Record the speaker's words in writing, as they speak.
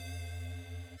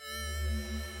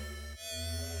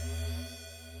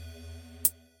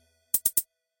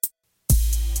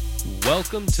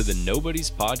Welcome to the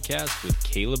Nobody's Podcast with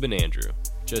Caleb and Andrew.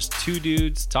 Just two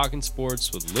dudes talking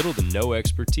sports with little to no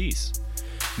expertise.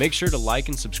 Make sure to like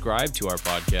and subscribe to our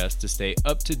podcast to stay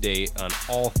up to date on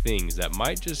all things that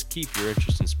might just keep your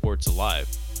interest in sports alive.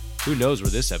 Who knows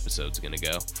where this episode's going to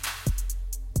go?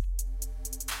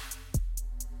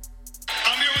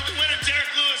 I'm here with the winner, Derek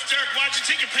Lewis. Derek, why'd you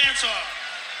take your pants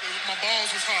off? My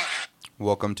balls was hot.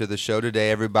 Welcome to the show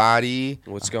today, everybody.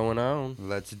 What's going on?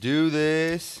 Let's do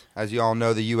this. As you all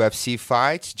know, the UFC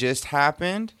fights just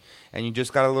happened, and you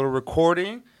just got a little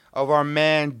recording of our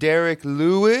man Derek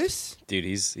Lewis. Dude,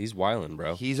 he's wildin',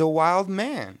 bro. He's a wild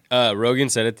man. Rogan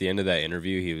said at the end of that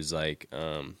interview, he was like,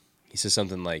 he said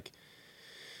something like,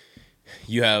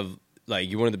 you're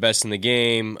one of the best in the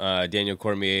game. Daniel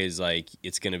Cormier is like,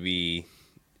 it's going to be,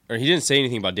 or he didn't say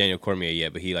anything about Daniel Cormier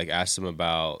yet, but he like asked him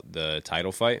about the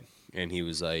title fight. And he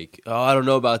was like, oh, I don't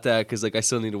know about that because like I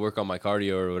still need to work on my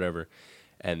cardio or whatever.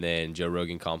 And then Joe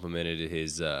Rogan complimented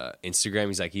his Instagram.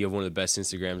 He's like, you have one of the best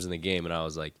Instagrams in the game. And I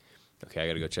was like, okay, I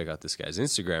got to go check out this guy's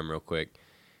Instagram real quick.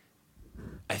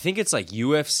 I think it's like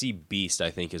UFC Beast, I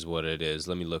think is what it is.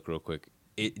 Let me look real quick.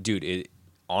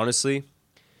 Honestly,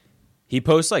 he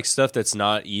posts like stuff that's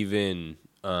not even,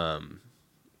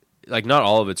 like not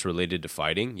all of it's related to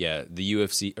fighting. Yeah, the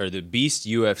UFC, or the Beast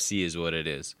UFC is what it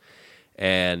is.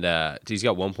 And he's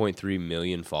got 1.3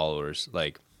 million followers.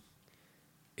 Like,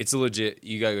 it's a legit.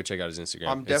 You gotta go check out his Instagram.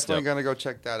 I'm definitely gonna go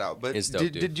check that out. But it's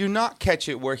dope, did you not catch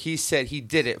it where he said he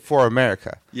did it for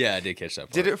America? Yeah, I did catch that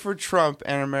part. Did it for Trump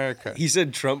and America? He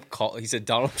said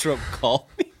Donald Trump called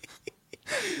me.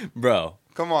 Bro,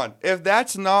 come on. If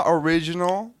that's not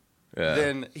original,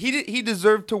 then he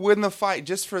deserved to win the fight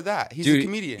just for that. He's a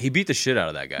comedian. He beat the shit out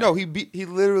of that guy. No, he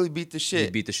literally beat the shit.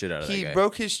 He beat the shit out of that guy. He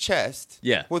broke his chest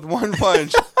with one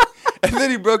punch, and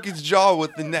then he broke his jaw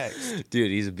with the next.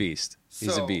 Dude, he's a beast.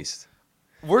 He's a beast.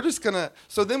 We're just gonna.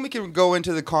 So then we can go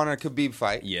into the Conor Khabib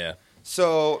fight. Yeah.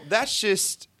 So that's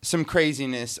just some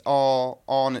craziness all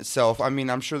on itself. I mean,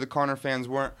 I'm sure the Conor fans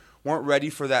weren't ready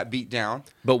for that beatdown.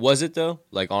 But was it though?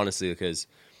 Like honestly, because.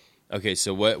 Okay,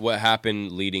 so what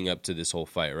happened leading up to this whole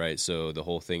fight, right? So the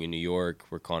whole thing in New York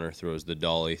where Conor throws the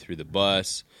dolly through the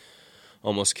bus,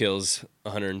 almost kills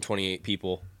 128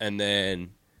 people. And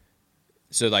then,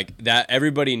 so like that,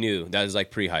 everybody knew that was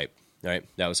like pre-hype, right?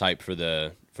 That was hype for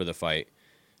the fight.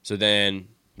 So then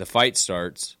the fight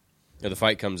starts, or the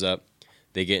fight comes up,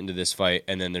 they get into this fight,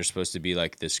 and then there's supposed to be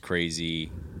like this crazy,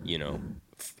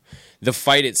 the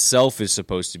fight itself is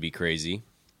supposed to be crazy.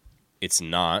 It's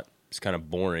not. It's kind of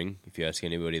boring if you ask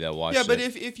anybody that watched it. Yeah, but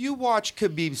if you watch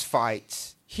Khabib's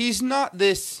fights, he's not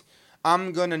this,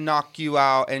 I'm going to knock you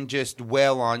out and just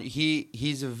wail on you.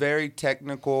 He's a very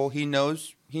technical, he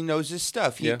knows his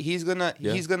stuff. He's going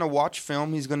to watch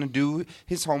film, he's going to do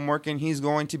his homework, and he's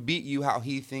going to beat you how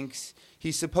he thinks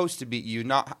he's supposed to beat you,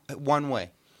 not one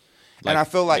way. And I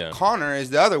feel like Conor is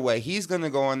the other way. He's going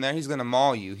to go in there. He's going to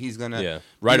maul you. He's going to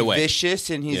be vicious,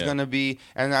 and he's going to be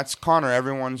 – and that's Conor.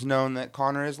 Everyone's known that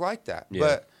Conor is like that. Yeah.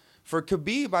 But for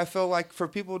Khabib, I feel like for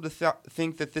people to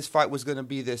think that this fight was going to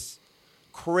be this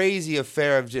crazy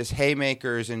affair of just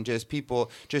haymakers and just people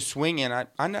just swinging,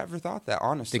 I never thought that,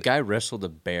 honestly. The guy wrestled a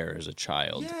bear as a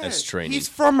child as training. He's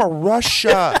from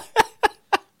Russia.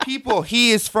 People,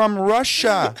 he is from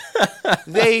Russia.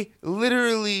 They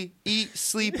literally eat,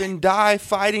 sleep, and die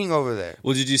fighting over there.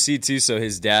 Well, did you see, too, so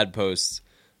his dad put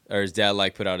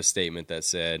out a statement that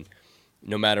said,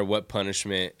 no matter what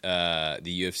punishment the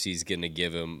UFC is going to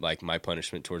give him, like, my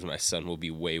punishment towards my son will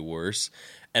be way worse.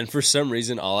 And for some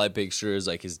reason, all I picture is,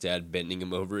 like, his dad bending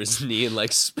him over his knee and,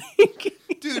 like, spanking.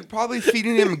 Dude, probably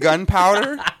feeding him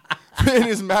gunpowder. And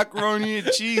his macaroni and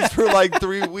cheese for like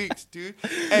 3 weeks, dude.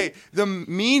 Hey, the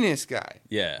meanest guy.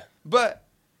 Yeah. But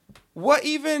what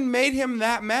even made him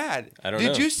that mad? I don't know.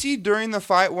 Did you see during the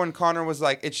fight when Conor was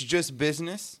like, it's just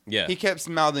business? Yeah. He kept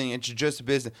mouthing, it's just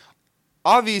business.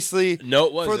 Obviously, no,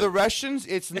 it wasn't. For the Russians,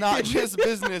 it's not just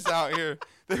business out here.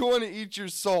 They want to eat your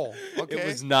soul, okay? It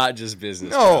was not just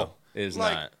business, no. Bro. It is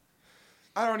not.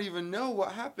 I don't even know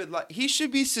what happened. Like, he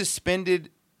should be suspended.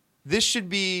 This should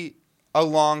be a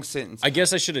long sentence. I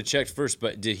guess I should have checked first,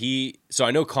 but did he? So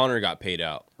I know Conor got paid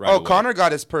out. Right away. Conor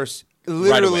got his purse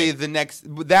literally the next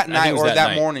that night or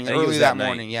that morning, early that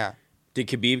morning. Yeah. Did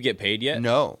Khabib get paid yet?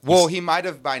 No. Well, he might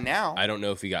have by now. I don't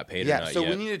know if he got paid or not. Yeah. So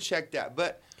we need to check that.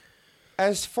 But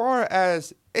as far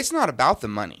as it's not about the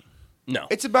money. No.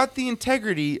 It's about the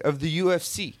integrity of the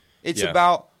UFC. It's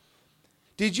about.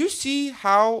 Did you see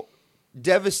how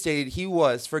devastated he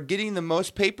was for getting the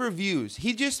most pay-per-views?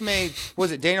 He just made, was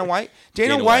it Dana White?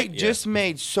 Dana White just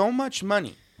made so much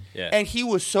money. Yeah. And he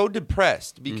was so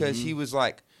depressed because he was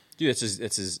like, dude, it's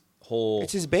his whole.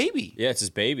 It's his baby. Yeah, it's his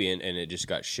baby, and it just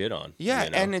got shit on. Yeah, you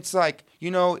know? and it's like,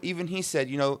 even he said,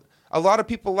 a lot of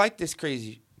people like this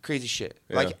crazy shit.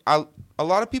 Yeah. Like, a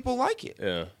lot of people like it.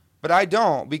 Yeah. But I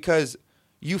don't, because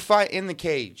you fight in the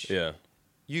cage. Yeah.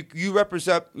 You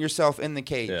represent yourself in the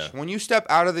cage. Yeah. When you step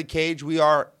out of the cage, we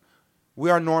are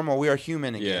normal. We are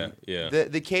human again. Yeah, yeah.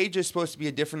 The cage is supposed to be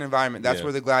a different environment. That's Yeah.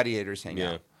 where the gladiators hang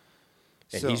Yeah. out.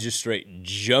 And So- he's just straight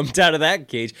jumped out of that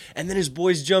cage, and then his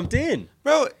boys jumped in.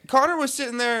 Bro, Conor was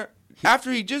sitting there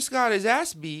after he just got his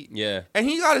ass beat. Yeah. And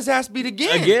he got his ass beat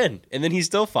again. Again. And then he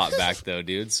still fought back, though,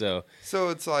 dude. So So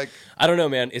it's like, I don't know,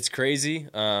 man. It's crazy.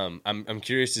 I'm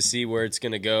curious to see where it's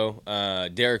gonna go.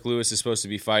 Derek Lewis is supposed to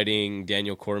be fighting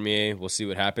Daniel Cormier. We'll see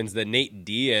what happens. The Nate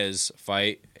Diaz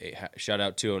fight. Shout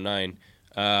out 209.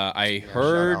 I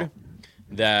heard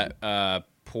that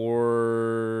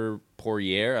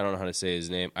Poirier. I don't know how to say his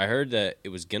name. I heard that it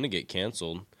was gonna get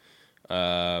canceled,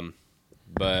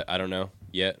 but I don't know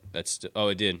yet.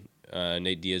 It did.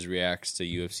 Nate Diaz reacts to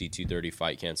UFC 230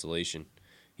 fight cancellation.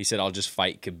 He said, "I'll just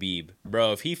fight Khabib,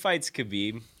 bro. If he fights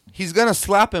Khabib, he's going to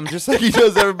slap him just like he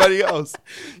does everybody else.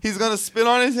 He's going to spit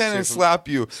on his hand and slap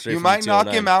you. You from might knock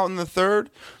 209. him out in the third,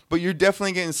 but you're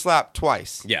definitely getting slapped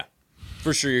twice. yeah,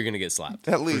 for sure you're gonna get slapped.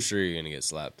 At least. for sure you're gonna get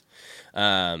slapped."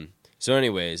 So,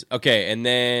 anyways, okay, and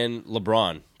then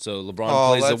LeBron. So LeBron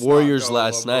plays let's the Warriors not go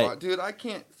last LeBron. night. Dude, I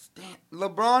can't stand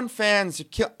LeBron fans.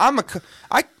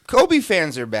 Kobe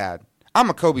fans are bad. I'm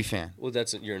a Kobe fan. Well,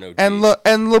 you're an OG. And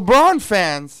LeBron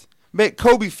fans make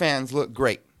Kobe fans look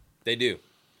great. They do.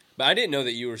 But I didn't know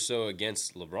that you were so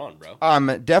against LeBron, bro.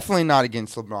 I'm definitely not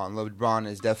against LeBron. LeBron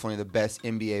is definitely the best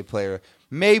NBA player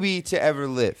maybe to ever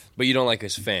live. But you don't like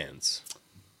his fans.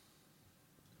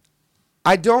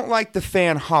 I don't like the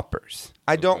fan hoppers.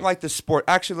 I don't Okay. like the sport.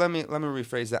 Actually, let me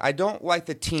rephrase that. I don't like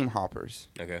the team hoppers.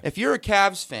 Okay. If you're a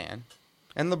Cavs fan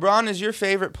and LeBron is your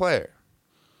favorite player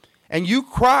and you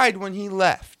cried when he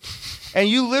left and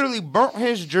you literally burnt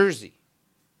his jersey,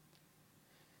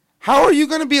 how are you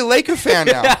going to be a Laker fan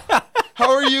now?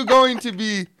 How are you going to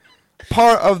be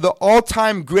part of the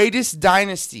all-time greatest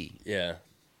dynasty Yeah.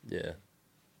 Yeah.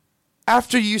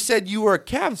 after you said you were a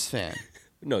Cavs fan?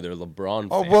 No, they're LeBron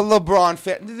Oh, fans. well, LeBron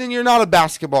fan. Then you're not a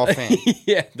basketball fan.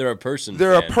 Yeah, they're a person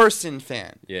They're fan. a person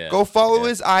fan. Yeah, Go follow yeah.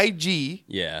 his IG,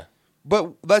 Yeah.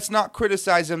 but let's not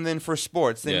criticize him then for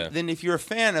sports. Yeah. Then if you're a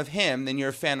fan of him, then you're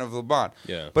a fan of LeBron.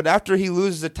 Yeah. But after he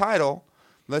loses the title,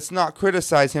 let's not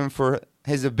criticize him for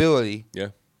his ability, Yeah.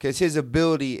 because his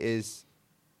ability is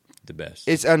The best.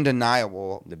 it's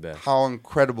undeniable. The best. How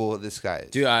incredible this guy is.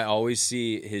 Dude, I always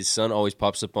see his son always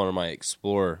pops up on my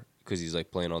Explorer because he's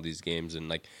like playing all these games, and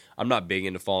like I'm not big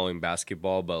into following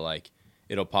basketball, but like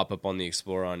it'll pop up on the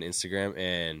Explorer on Instagram,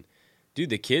 and dude,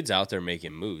 the kid's out there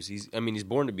making moves. He's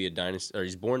born to be a dynasty, or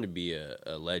he's born to be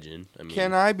a legend. I mean,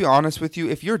 Can I be honest with you?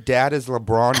 If your dad is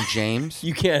LeBron James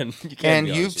you can and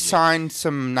be honest you've with me. signed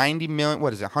some $90 million,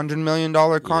 what is it, $100 million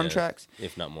contracts,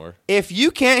 if not more. if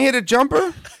you can't hit a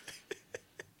jumper,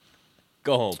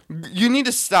 Go home. you need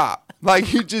to stop.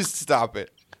 Like, you just stop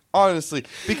it. Honestly.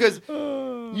 Because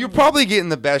you're probably getting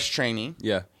the best training.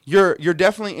 Yeah, You're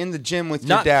definitely in the gym with your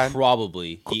not dad.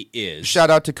 probably. He is. Shout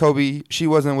out to Kobe. She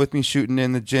wasn't with me shooting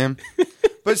in the gym.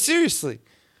 But seriously,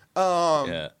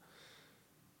 Yeah,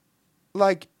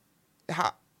 like,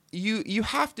 you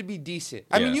have to be decent.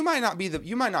 I mean, Yeah. you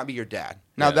might not be your dad.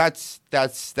 Now Yeah. that's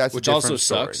which a also different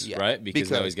story. sucks, Yeah. right? Because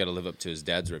now he's got to live up to his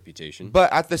dad's reputation.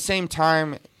 But at the same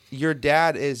time, your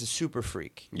dad is a super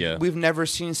freak. Yeah. We've never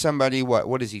seen somebody,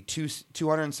 what is he,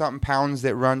 200 and something pounds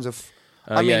that runs a...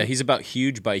 Yeah, he's about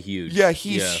huge by huge. Yeah,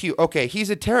 he's huge. Okay, he's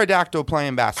a pterodactyl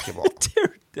playing basketball.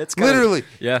 That's kinda- Literally.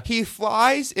 Yeah. He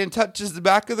flies and touches the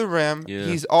back of the rim. Yeah.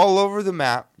 He's all over the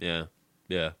map. Yeah,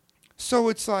 yeah. So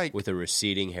it's like, With a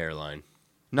receding hairline.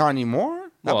 not anymore.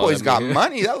 That Well, boy's I got mean-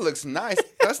 money. That looks nice.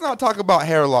 Let's not talk about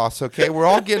hair loss, okay? We're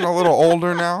all getting a little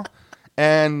older now.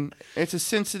 And it's a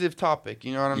sensitive topic.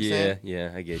 You know what I'm saying?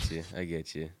 Yeah, I get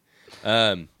you.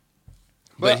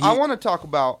 But I want to talk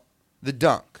about the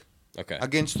dunk Okay.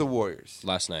 against the Warriors.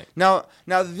 Last night. Now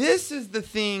this is the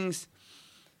things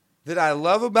that I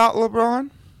love about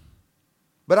LeBron,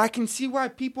 but I can see why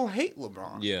people hate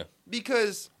LeBron. Yeah.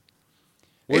 Because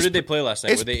Where It's- did they play last night?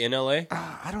 it's- Were they in LA?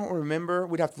 I don't remember.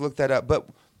 We'd have to look that up. But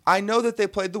I know that they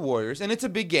played the Warriors, and it's a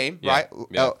big game, Yeah, right?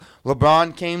 yeah.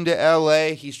 LeBron came to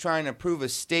LA. He's trying to prove a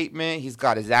statement. He's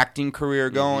got his acting career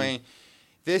Mm-hmm. going.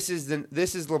 This is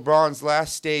LeBron's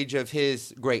last stage of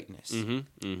his greatness.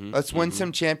 Let's win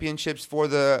some championships for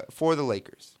the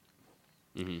Lakers.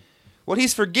 Mm-hmm. What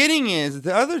he's forgetting is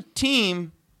the other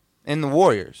team in the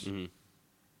Warriors. Mm-hmm.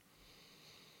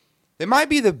 They might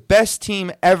be the best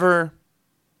team ever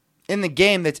in the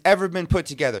game that's ever been put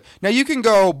together. Now you can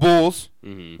go Bulls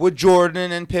with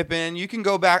Jordan and Pippen. You can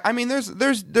go back. I mean, there's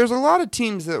a lot of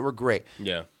teams that were great.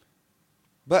 Yeah.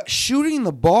 But shooting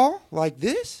the ball like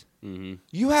this,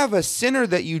 you have a center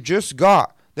that you just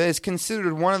got that is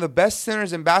considered one of the best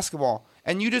centers in basketball,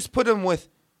 and you just put him with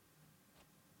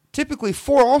typically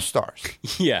 4 All-Stars.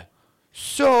 Yeah.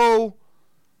 So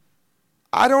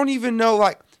I don't even know,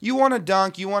 like, you want to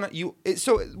dunk,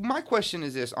 so my question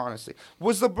is this, honestly.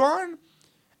 Was LeBron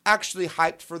actually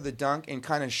hyped for the dunk and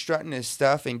kind of strutting his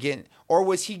stuff or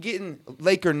was he getting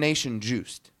Laker Nation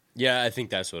juiced? Yeah, I think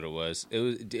that's what it was.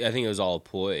 I think it was all a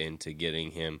ploy into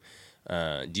getting him.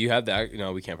 Do you have that?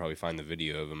 No, we can't probably find the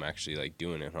video of him actually like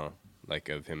doing it, huh? Like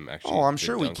of him actually. Oh, I'm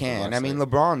sure we can. I mean,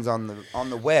 LeBron's on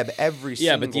the web every single day.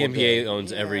 Yeah, but the NBA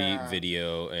owns every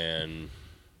video and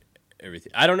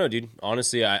everything. I don't know, dude.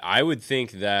 Honestly, I would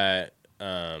think that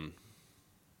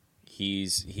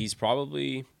he's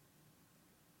probably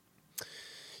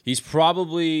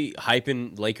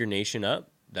hyping Laker Nation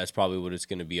up. That's probably what it's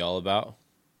going to be all about.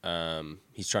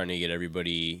 He's trying to get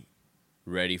everybody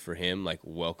ready for him, like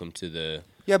welcome to the.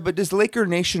 Yeah, but does Laker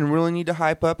Nation really need to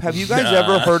hype up? Have you guys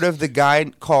ever heard of the guy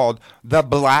called the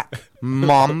Black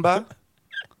Mamba?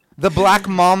 The Black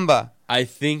Mamba. I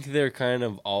think they're kind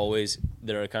of always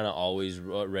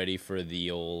ready for the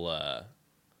old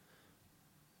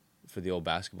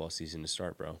basketball season to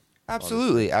start, bro.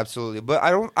 Absolutely, absolutely. But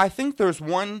I think there's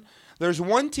one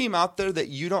team out there that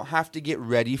you don't have to get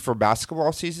ready for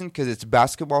basketball season because it's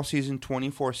basketball season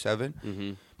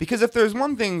 24/7. Because if there's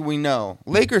one thing we know,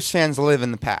 Lakers fans live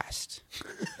in the past.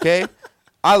 Okay?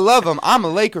 I love them. I'm a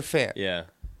Laker fan. Yeah.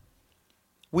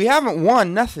 We haven't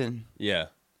won nothing. Yeah.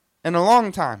 In a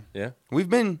long time. Yeah. We've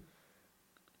been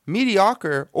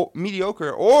mediocre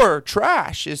or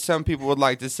trash, as some people would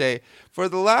like to say, for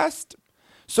the last.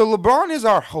 So LeBron is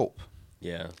our hope.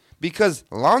 Yeah. Because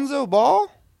Lonzo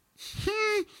Ball,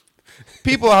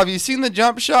 people, have you seen the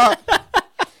jump shot?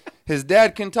 His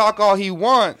dad can talk all he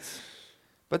wants,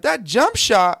 but that jump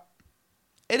shot,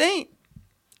 it ain't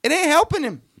helping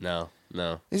him. No.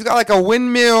 He's got like a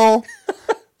windmill.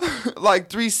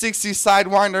 Like 360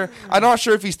 sidewinder. I'm not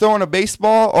sure if he's throwing a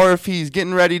baseball or if he's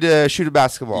getting ready to shoot a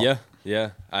basketball.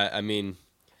 Yeah. I mean,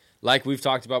 like we've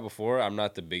talked about before, I'm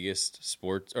not the biggest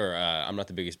I'm not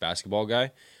the biggest basketball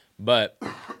guy, but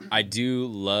I do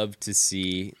love to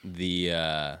see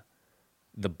the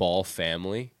Ball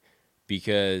family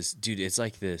because, dude, it's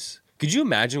like this. Could you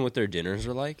imagine what their dinners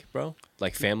are like, bro?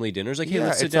 Like family dinners? Like, hey,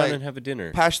 let's sit down and have a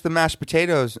dinner. Pass the mashed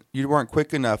potatoes. You weren't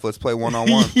quick enough. Let's play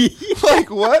one-on-one.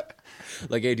 Like, what?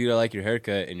 Like, hey, dude, I like your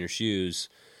haircut and your shoes.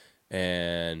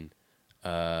 And,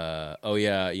 oh,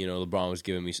 yeah, LeBron was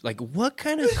giving me... Like, what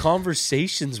kind of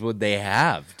conversations would they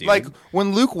have, dude? Like,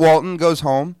 when Luke Walton goes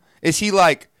home, is he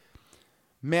like,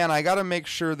 man, I got to make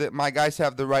sure that my guys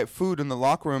have the right food in the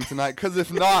locker room tonight, because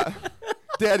if not...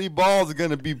 Daddy Ball's going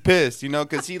to be pissed,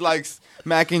 because he likes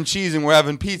mac and cheese and we're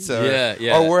having pizza.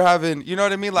 Yeah. Or we're having, you know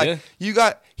what I mean? Like,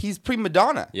 he's prima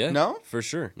donna. Yeah. No? For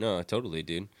sure. No, totally,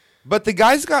 dude. But the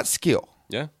guy's got skill.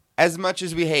 Yeah. As much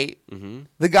as we hate,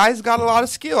 the guy's got a lot of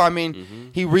skill. I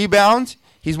mean, he rebounds.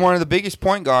 He's one of the biggest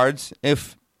point guards.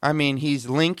 He's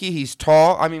linky, he's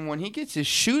tall. I mean, when he gets his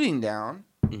shooting down,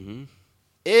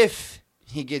 if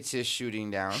he gets his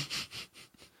shooting down.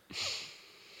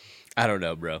 I don't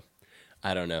know, bro.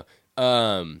 I don't know.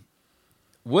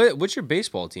 What's your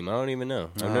baseball team? I don't even know.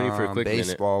 I've known you for a quick minute.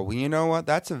 Baseball. Well, you know what?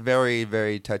 That's a very,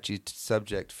 very touchy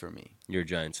subject for me. You're a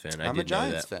Giants fan. I'm a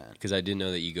Giants fan. Because I didn't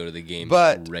know that you go to the games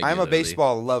but regularly. I'm a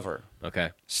baseball lover. Okay.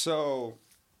 So,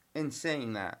 in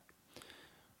saying that,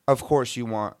 of course you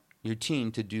want your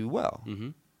team to do well.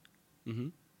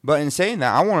 But in saying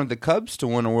that, I wanted the Cubs to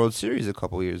win a World Series a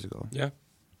couple years ago. Yeah.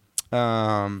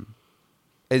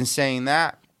 In saying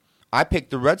that, I picked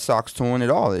the Red Sox to win it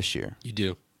all this year. You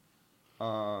do.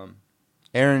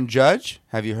 Aaron Judge,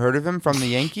 have you heard of him from the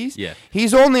Yankees? Yeah.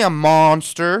 He's only a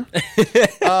monster.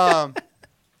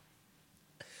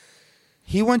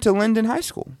 He went to Linden High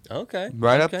School. Okay.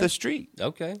 Right up the street.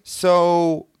 Okay.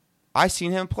 So I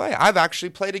seen him play. I've actually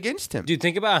played against him. Dude,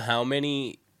 think about how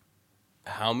many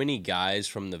guys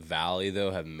from the Valley,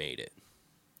 though, have made it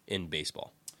in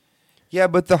baseball. Yeah,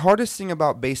 but the hardest thing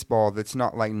about baseball that's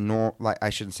not like I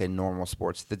shouldn't say normal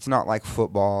sports, that's not like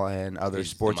football and other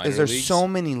sports, is there's so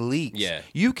many leagues. Yeah.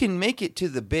 You can make it to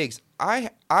the bigs. I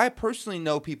personally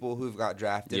know people who've got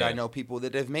drafted. Yeah. I know people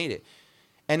that have made it.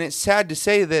 And it's sad to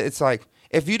say that it's like,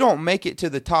 if you don't make it to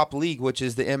the top league, which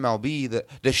is the MLB,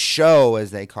 the show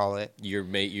as they call it, you're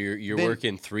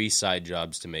working 3 side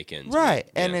jobs to make ends. Right.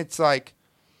 Yeah. And it's like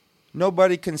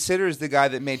nobody considers the guy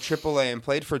that made AAA and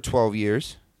played for 12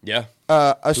 years. Yeah.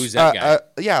 Who's that guy?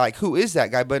 Yeah, like who is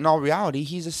that guy? But in all reality,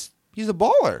 he's a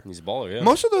baller. He's a baller, yeah.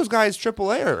 Most of those guys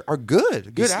AAA are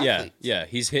good athletes. Yeah.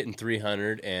 He's hitting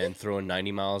 300 and throwing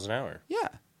 90 miles an hour. Yeah.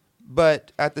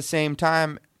 But at the same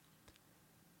time,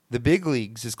 the big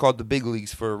leagues is called the big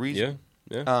leagues for a reason.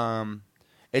 Yeah.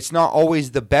 It's not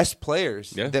always the best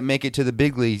players Yeah. that make it to the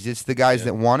big leagues. It's the guys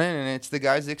that want it, and it's the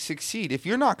guys that succeed. If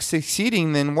you're not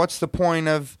succeeding, then what's the point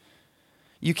of?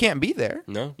 You can't be there.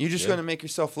 No. You're just Yeah. going to make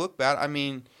yourself look bad. I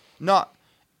mean,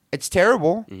 it's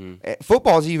terrible. Mm-hmm.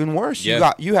 Football's even worse.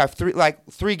 Yeah. You have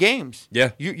three games.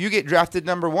 Yeah. You get drafted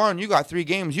number 1. You got 3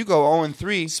 games. You go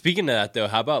 0-3. Speaking of that, though,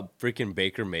 how about freaking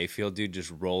Baker Mayfield, dude,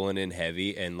 just rolling in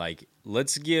heavy and, like,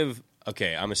 let's give –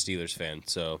 okay, I'm a Steelers fan,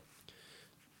 so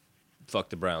fuck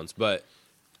the Browns. But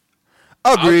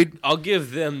Agreed. I'll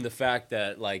give them the fact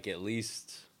that, like, at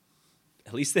least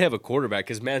they have a quarterback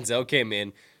because Manziel came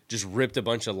in, just ripped a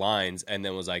bunch of lines, and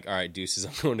then was like, all right, deuces,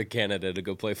 I'm going to Canada to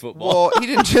go play football. Well, he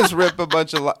didn't just rip a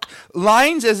bunch of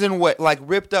lines, as in what, like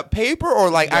ripped up paper, or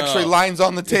like No. actually lines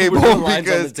on the table? We're doing lines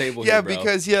on the table yeah, here, bro.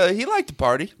 because he liked to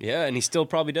party. Yeah, and he still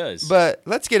probably does. But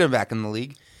let's get him back in the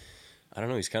league. I don't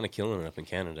know. He's kind of killing it up in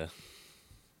Canada.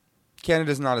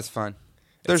 Canada's not as fun.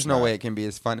 There's no not. way it can be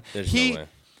as fun. There's no way.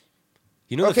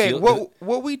 You know Okay, the field,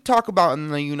 what we talk about in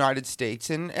the United States,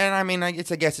 and I mean, I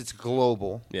guess it's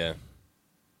global, yeah.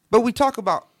 but we talk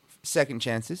about second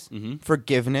chances, Mm-hmm.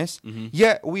 forgiveness,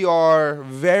 yet we are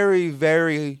very,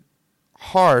 very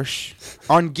harsh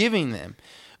on giving them.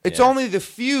 It's Yeah. only the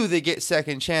few that get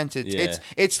second chances. Yeah.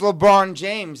 It's LeBron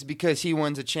James because he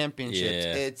wins a championship.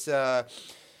 Yeah.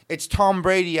 It's Tom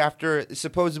Brady after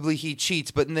supposedly he cheats,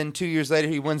 but then 2 years later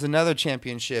he wins another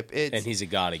championship. And he's a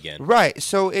god again. Right.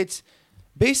 So it's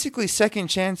basically second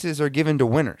chances are given to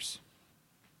winners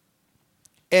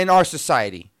in our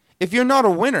society. If you're not a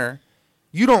winner,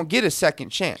 you don't get a second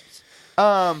chance.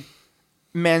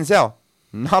 Manziel,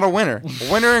 not a winner.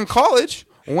 Winner in college,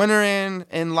 winner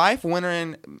in life, winner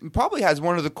in probably has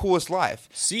one of the coolest life.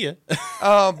 See ya.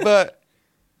 But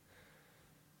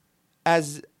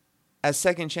as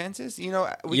second chances, we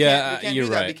can't you're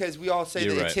do that right. because we all say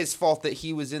You're that right. it's his fault that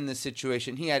he was in this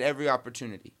situation. He had every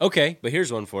opportunity. Okay, but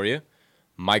here's one for you.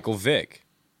 Michael Vick.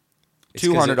 It's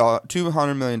 'cause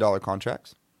 $200 million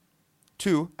contracts.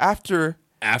 2 after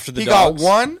after the he Dogs. got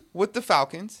 1 with the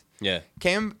Falcons, Yeah.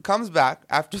 comes back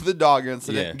after the dog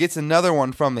incident, Yeah. gets another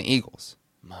one from the Eagles.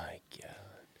 My God.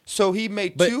 So he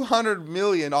made But- $200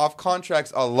 million off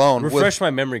contracts alone. Refresh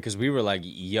my memory because we were like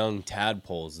young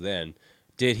tadpoles then.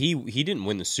 He didn't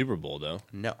win the Super Bowl though,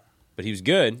 No. but he was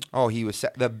good. Oh, he was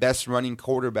the best running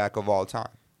quarterback of all time.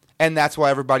 And that's why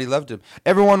everybody loved him.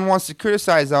 Everyone wants to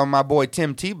criticize my boy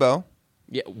Tim Tebow.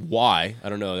 Yeah. Why? I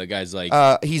don't know. That guy's like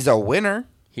He's a winner.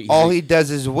 He's All like- he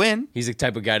does is win. he's the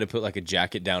type of guy to put like a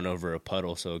jacket down over a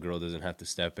puddle so a girl doesn't have to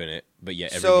step in it. But yeah,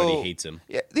 everybody hates him.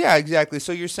 Yeah, exactly.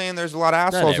 So you're saying there's a lot of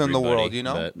assholes in the everybody,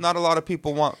 world, but- Not a lot of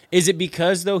people want. Is it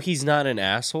because though he's not an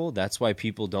asshole? That's why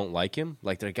people don't like him.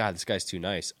 Like they're God, this guy's too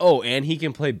nice. Oh, and he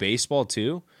can play baseball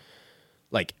too,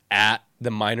 like at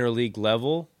the minor league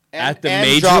level, at the and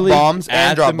major drop league, bombs, and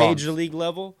at drop the bombs. major league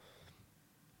level.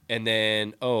 And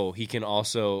then he can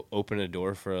also open a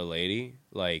door for a lady.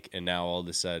 Like, and now all of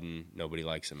a sudden nobody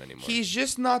likes him anymore. He's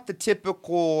just not the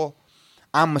typical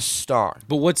I'm a star.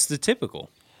 But what's the typical?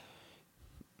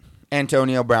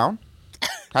 Antonio Brown.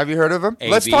 Have you heard of him?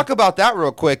 AB. Let's talk about that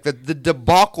real quick. The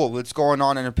debacle that's going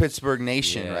on in the Pittsburgh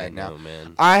Nation Yeah, right I now. know,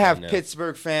 man. I have I know.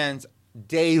 Pittsburgh fans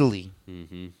daily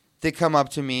Mm-hmm. that come up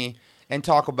to me and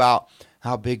talk about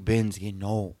how Big Ben's getting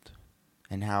old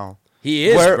and how He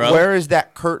is, bro. where is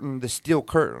that curtain, the steel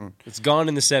curtain? It's gone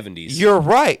in the 70s. You're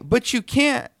right, but you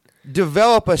can't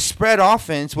develop a spread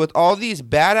offense with all these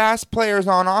badass players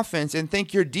on offense and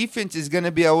think your defense is going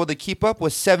to be able to keep up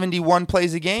with 71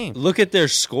 plays a game. Look at their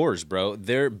scores, bro.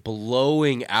 They're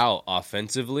blowing out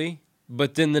offensively,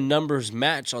 but then the numbers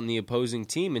match on the opposing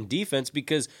team in defense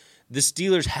because the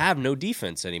Steelers have no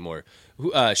defense anymore.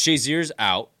 Shazier's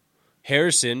out.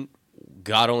 Harrison,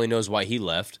 God only knows why he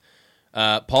left.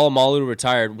 Polamalu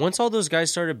retired. Once all those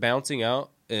guys started bouncing out,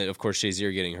 and of course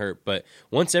Shazier getting hurt, but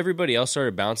once everybody else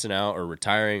started bouncing out or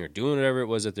retiring or doing whatever it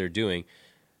was that they're doing,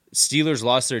 Steelers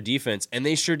lost their defense, and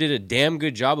they sure did a damn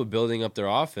good job of building up their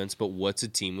offense, but what's a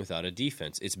team without a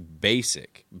defense? It's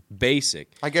basic.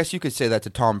 Basic. I guess you could say that to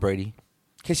Tom Brady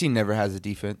because he never has a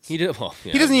defense. He did well.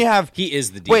 Yeah, He doesn't even have. He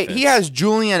is the defense. Wait, he has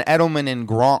Julian Edelman and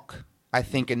Gronk, I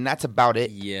think, and that's about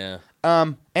it. Yeah.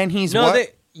 And he's No,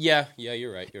 what? Yeah,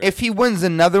 you're right. You're right. If he wins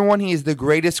another one, he is the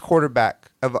greatest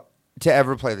quarterback to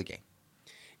ever play the game.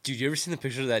 Dude, you ever seen the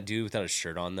picture of that dude without a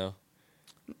shirt on though?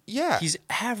 Yeah, He's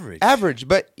average. average,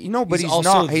 but but he's also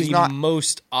not. He's the not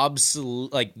most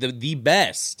obsolete, like the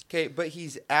best. okay. But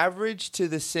he's average to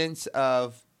the sense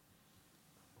of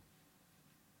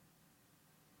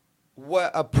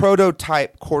what a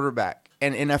prototype quarterback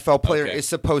and NFL player Okay. is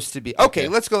supposed to be. Okay, Okay.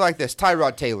 let's go like this.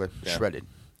 Tyrod Taylor, Yeah. shredded,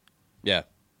 Yeah.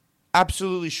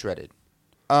 absolutely shredded.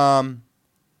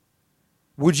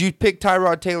 Would you pick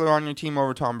Tyrod Taylor on your team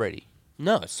over Tom Brady?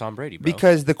 No, it's Tom Brady, bro.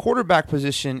 Because the quarterback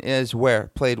position is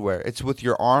played where? It's with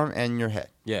your arm and your head.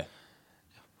 yeah,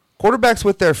 Quarterbacks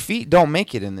with their feet don't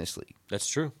make it in this league. that's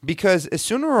true. Because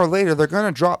sooner or later, they're going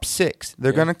to drop six.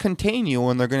 They're Yeah. going to contain you,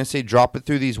 and they're going to say, drop it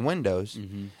through these windows.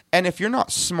 Mm-hmm. And if you're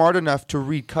not smart enough to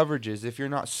read coverages, if you're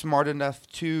not smart enough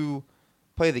to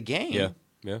play the game, Yeah,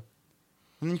 yeah.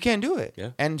 then you can't do it.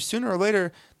 Yeah. And sooner or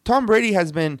later, Tom Brady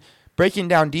has been breaking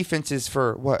down defenses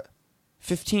for,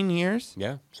 15 years?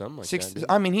 Yeah, something like Six. that. dude.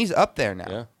 I mean, he's up there now.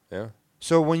 Yeah, yeah.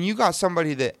 So when you got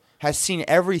somebody that has seen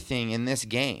everything in this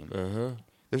game, Uh-huh.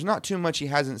 there's not too much he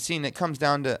hasn't seen. It comes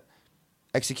down to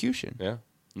execution. Yeah.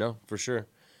 No, for sure.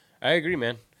 I agree,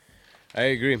 man. I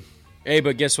agree. Hey,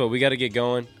 but guess what? We got to get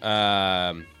going.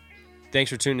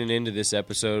 Thanks for tuning into this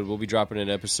episode. We'll be dropping an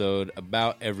episode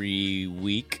about every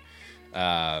week.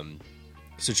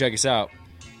 So check us out.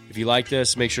 If you liked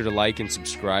us, make sure to like and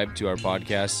subscribe to our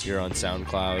podcast here on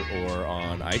SoundCloud or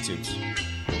on iTunes.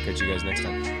 We'll catch you guys next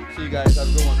time. See you guys. Have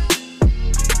a good one.